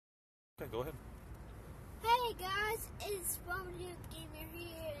Okay, go ahead. Hey guys, it's Vinal Gamer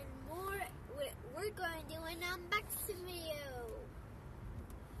here, and we're going to do an unboxing video.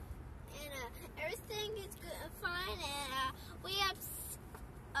 And everything is good and fine, and we have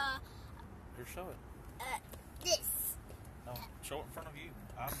Here, show it. this. No, show it in front of you.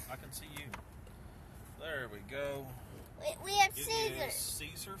 I can see you. There we go. We have It Cesar. is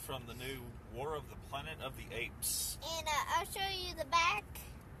Cesar from the new War of the Planet of the Apes. And I'll show you the back.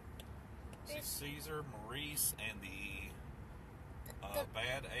 It's Cesar, Maurice, and the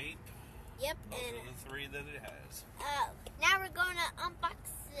bad ape. Yep. Those and are the three that it has. now we're going to unbox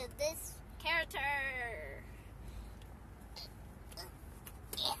this character.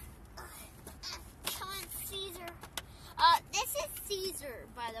 Come on, Cesar. This is Cesar,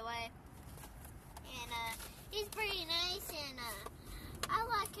 by the way. And he's pretty nice, and I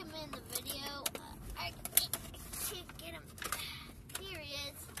like him in the video. I can't get him. Here he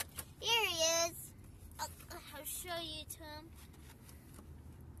is. Here he is. I'll show you to him.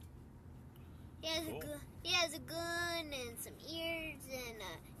 Cool. He has a gun and some ears, and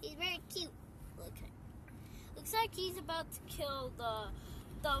he's very cute. Looks like he's about to kill the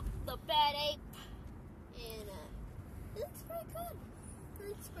bad ape, and it looks pretty good.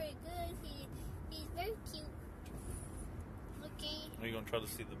 Looks pretty good. He's very cute. Okay. Are you gonna try to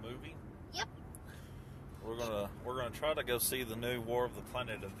see the movie? Yep. We're gonna try to go see the new War of the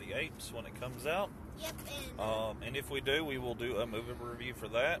Planet of the Apes when it comes out. Yep. And if we do, we will do a movie review for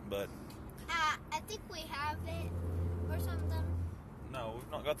that. But I think we have it or something. no,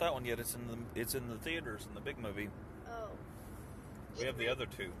 we've not got that one yet. It's in the theaters in the big movie. Oh. We have the other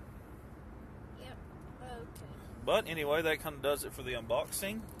two. Yep. Okay. But anyway, that kind of does it for the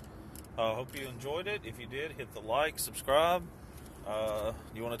unboxing. Hope you enjoyed it. If you did, hit the like, subscribe.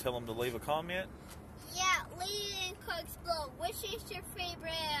 You want to tell them to leave a comment? Yeah, leave in comments below. Which is your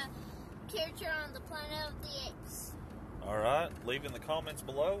favorite character on the Planet of the Apes? All right, leave in the comments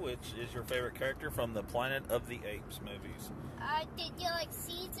below which is your favorite character from the Planet of the Apes movies. Did you like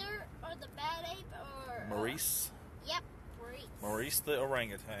Cesar or the bad ape or Maurice. Yep, Maurice. Maurice the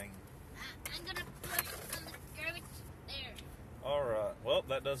orangutan. I'm gonna put it on the garbage there. All right. Well,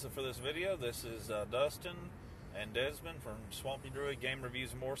 that does it for this video. This is Dustin and Desmond from Swampy Druid Game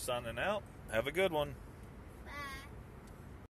Reviews and More signing out. Have a good one.